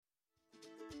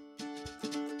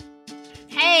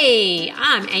Hey,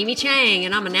 I'm Amy Chang,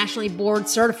 and I'm a nationally board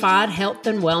certified health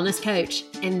and wellness coach.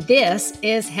 And this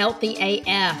is Healthy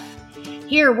AF.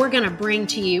 Here, we're going to bring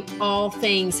to you all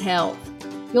things health.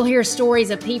 You'll hear stories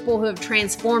of people who have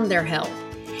transformed their health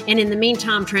and in the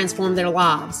meantime transformed their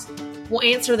lives. We'll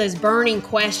answer those burning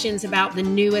questions about the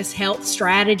newest health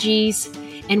strategies,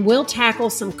 and we'll tackle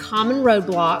some common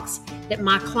roadblocks that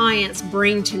my clients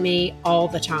bring to me all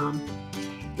the time.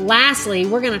 Lastly,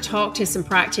 we're going to talk to some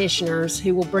practitioners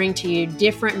who will bring to you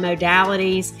different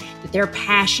modalities that they're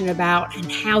passionate about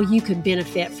and how you could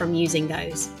benefit from using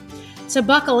those. So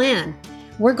buckle in.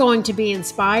 We're going to be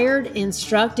inspired,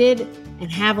 instructed, and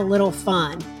have a little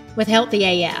fun with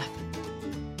Healthy AF.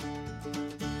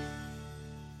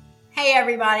 Hey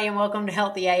everybody, and welcome to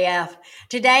Healthy AF.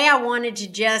 Today I wanted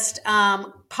to just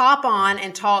pop on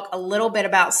and talk a little bit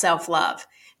about self-love.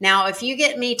 Now, if you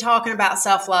get me talking about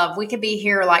self-love, we could be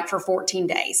here like for 14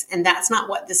 days, and that's not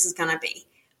what this is going to be.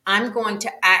 I'm going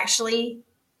to actually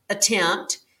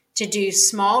attempt to do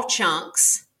small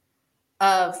chunks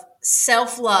of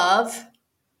self-love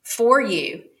for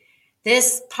you.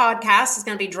 This podcast is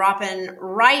going to be dropping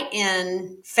right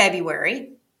in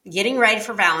February, getting ready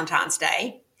for Valentine's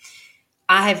Day.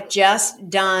 I have just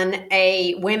done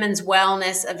a women's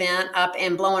wellness event up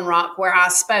in Blowing Rock where I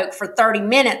spoke for 30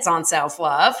 minutes on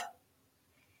self-love.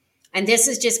 And this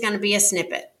is just going to be a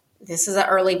snippet. This is an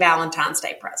early Valentine's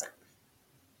Day present.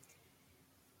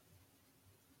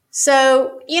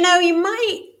 So, you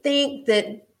might think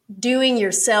that doing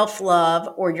your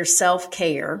self-love or your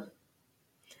self-care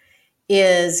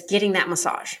is getting that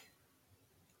massage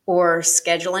or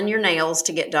scheduling your nails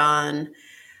to get done,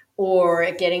 or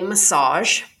getting a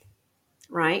massage,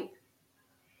 right?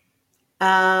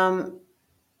 Or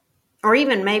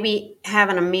even maybe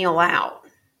having a meal out.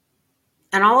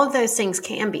 And all of those things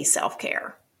can be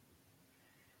self-care.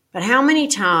 But how many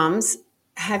times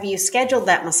have you scheduled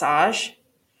that massage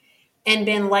and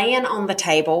been laying on the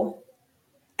table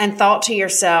and thought to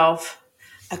yourself,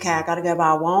 okay, I got to go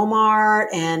by Walmart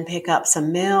and pick up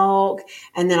some milk,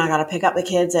 and then I got to pick up the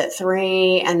kids at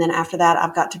 3, and then after that,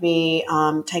 I've got to be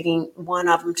taking one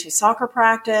of them to soccer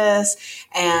practice,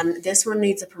 and this one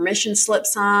needs a permission slip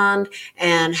signed,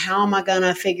 and how am I going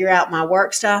to figure out my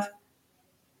work stuff?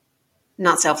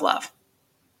 Not self-love.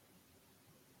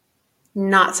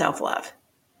 Not self-love.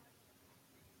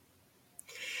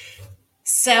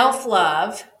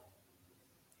 Self-love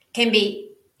can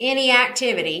be any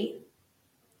activity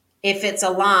if it's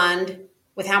aligned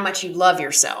with how much you love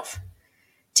yourself.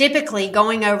 Typically,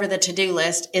 going over the to-do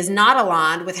list is not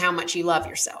aligned with how much you love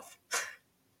yourself.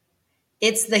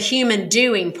 It's the human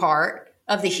doing part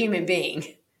of the human being.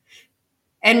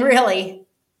 And really,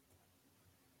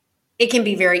 it can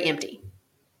be very empty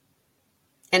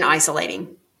and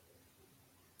isolating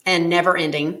and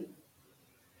never-ending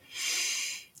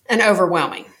and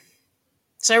overwhelming.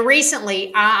 So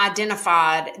recently, I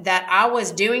identified that I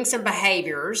was doing some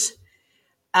behaviors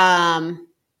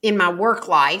in my work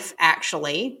life,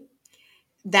 actually,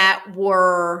 that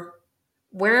were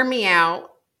wearing me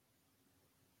out,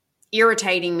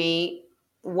 irritating me,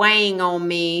 weighing on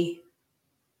me,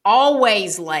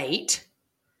 always late,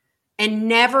 and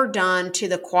never done to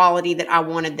the quality that I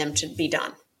wanted them to be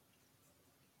done.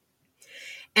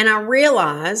 And I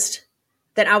realized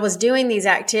that I was doing these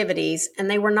activities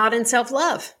and they were not in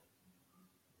self-love.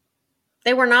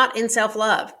 They were not in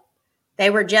self-love. They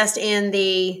were just in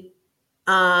the,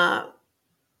 I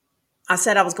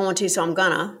said I was going to, so I'm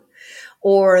gonna,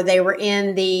 or they were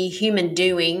in the human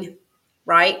doing,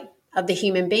 right, of the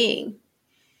human being.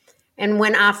 And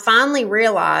when I finally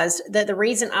realized that the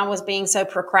reason I was being so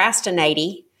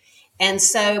procrastinating and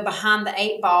so behind the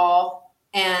 8 ball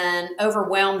and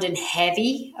overwhelmed and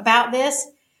heavy about this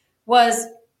was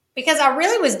because I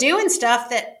really was doing stuff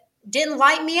that didn't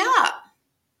light me up.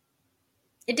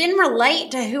 It didn't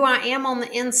relate to who I am on the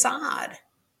inside.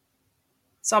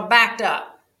 So I backed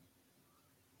up,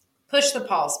 pushed the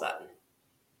pause button.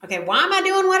 Okay, why am I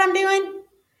doing what I'm doing?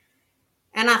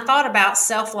 And I thought about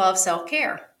self-love,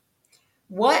 self-care.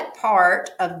 What part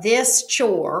of this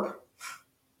chore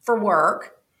for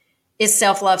work is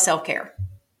self-love, self-care?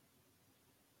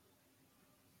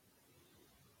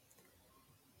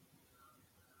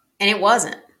 And it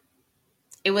wasn't.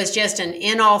 It was just an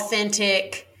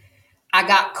inauthentic, I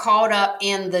got caught up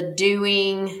in the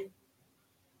doing,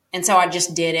 and so I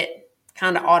just did it,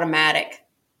 kind of automatic,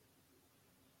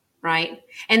 right?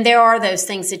 And there are those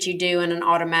things that you do in an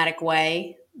automatic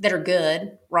way that are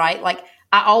good, right? Like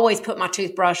I always put my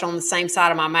toothbrush on the same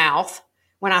side of my mouth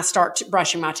when I start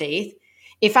brushing my teeth.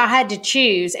 If I had to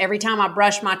choose every time I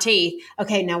brush my teeth,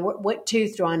 okay, now what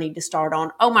tooth do I need to start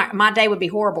on? Oh, my day would be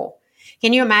horrible.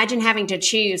 Can you imagine having to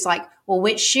choose, like, well,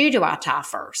 which shoe do I tie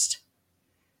first?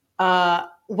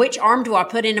 Which arm do I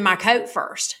put into my coat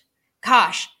first?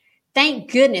 Gosh,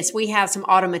 thank goodness we have some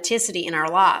automaticity in our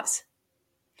lives.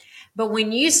 But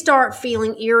when you start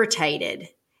feeling irritated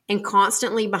and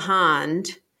constantly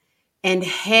behind and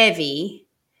heavy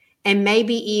and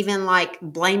maybe even like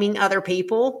blaming other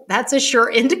people, that's a sure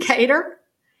indicator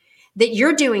that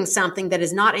you're doing something that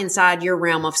is not inside your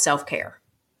realm of self-care.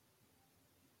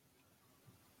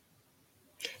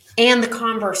 And the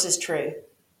converse is true.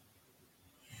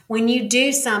 When you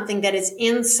do something that is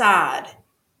inside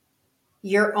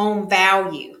your own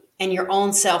value and your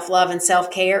own self-love and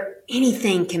self-care,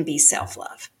 anything can be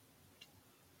self-love.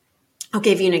 I'll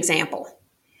give you an example.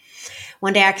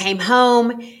 One day I came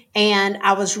home and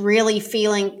I was really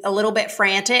feeling a little bit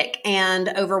frantic and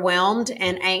overwhelmed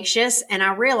and anxious. And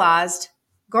I realized,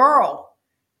 girl,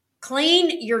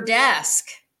 clean your desk.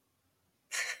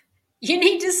 You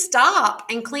need to stop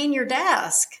and clean your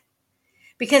desk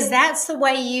because that's the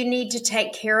way you need to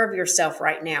take care of yourself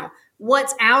right now.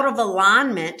 What's out of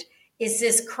alignment is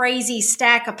this crazy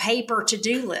stack of paper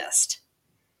to-do list.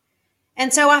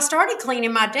 And so I started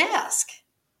cleaning my desk.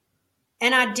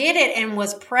 And I did it and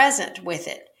was present with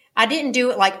it. I didn't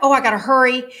do it like, oh, I got to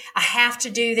hurry. I have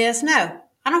to do this. No,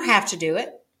 I don't have to do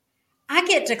it. I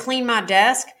get to clean my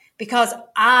desk because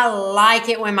I like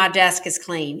it when my desk is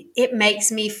clean. It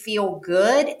makes me feel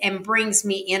good and brings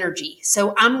me energy.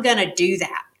 So I'm going to do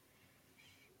that.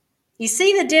 You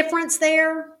see the difference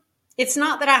there? It's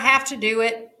not that I have to do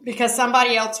it because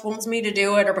somebody else wants me to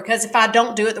do it, or because if I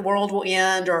don't do it, the world will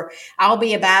end, or I'll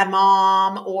be a bad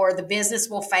mom, or the business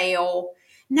will fail.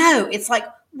 No, it's like,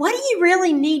 what do you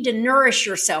really need to nourish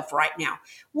yourself right now?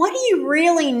 What do you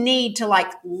really need to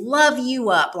like love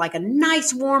you up like a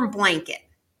nice warm blanket?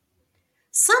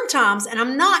 Sometimes, and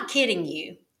I'm not kidding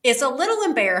you, it's a little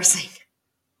embarrassing.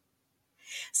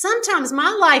 Sometimes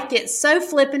my life gets so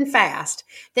flippin' fast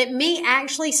that me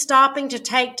actually stopping to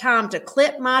take time to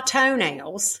clip my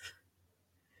toenails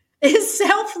is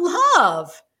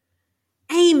self-love.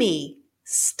 Amy,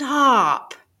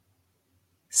 stop.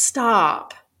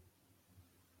 Stop.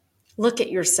 Look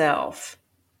at yourself.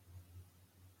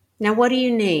 Now, what do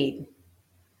you need?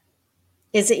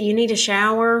 Is it you need a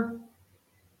shower?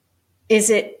 Is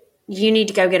it you need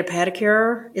to go get a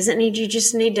pedicure? Is it you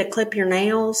just need to clip your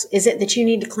nails? Is it that you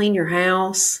need to clean your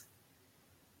house?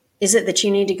 Is it that you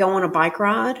need to go on a bike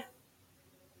ride?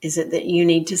 Is it that you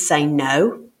need to say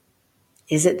no?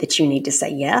 Is it that you need to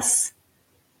say yes?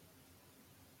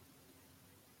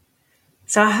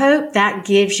 So I hope that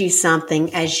gives you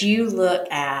something as you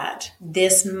look at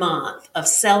this month of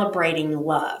celebrating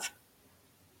love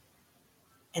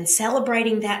and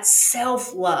celebrating that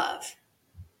self-love.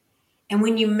 And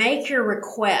when you make your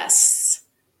requests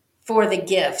for the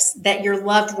gifts that your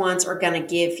loved ones are going to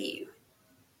give you,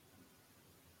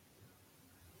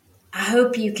 I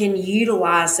hope you can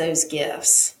utilize those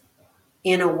gifts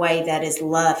in a way that is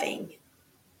loving.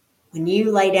 When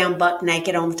you lay down buck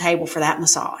naked on the table for that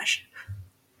massage,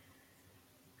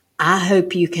 I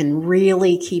hope you can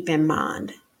really keep in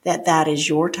mind that that is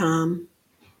your time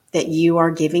that you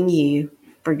are giving you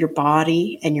for your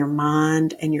body and your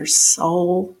mind and your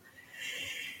soul.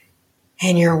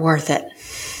 And you're worth it.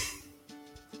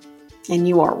 And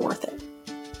you are worth it.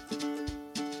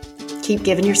 Keep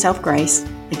giving yourself grace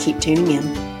and keep tuning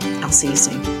in. I'll see you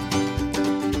soon.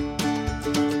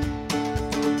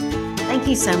 Thank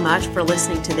you so much for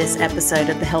listening to this episode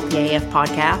of the Healthy AF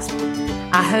podcast.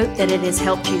 I hope that it has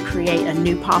helped you create a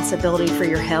new possibility for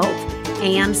your health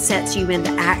and sets you into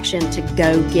action to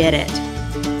go get it.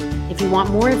 If you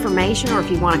want more information or if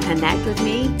you want to connect with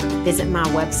me, visit my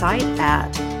website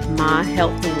at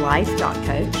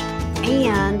myhealthylife.coach.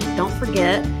 And don't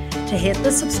forget to hit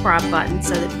the subscribe button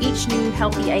so that each new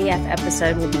Healthy AF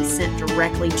episode will be sent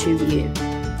directly to you.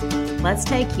 Let's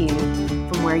take you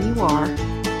from where you are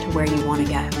to where you want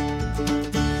to go.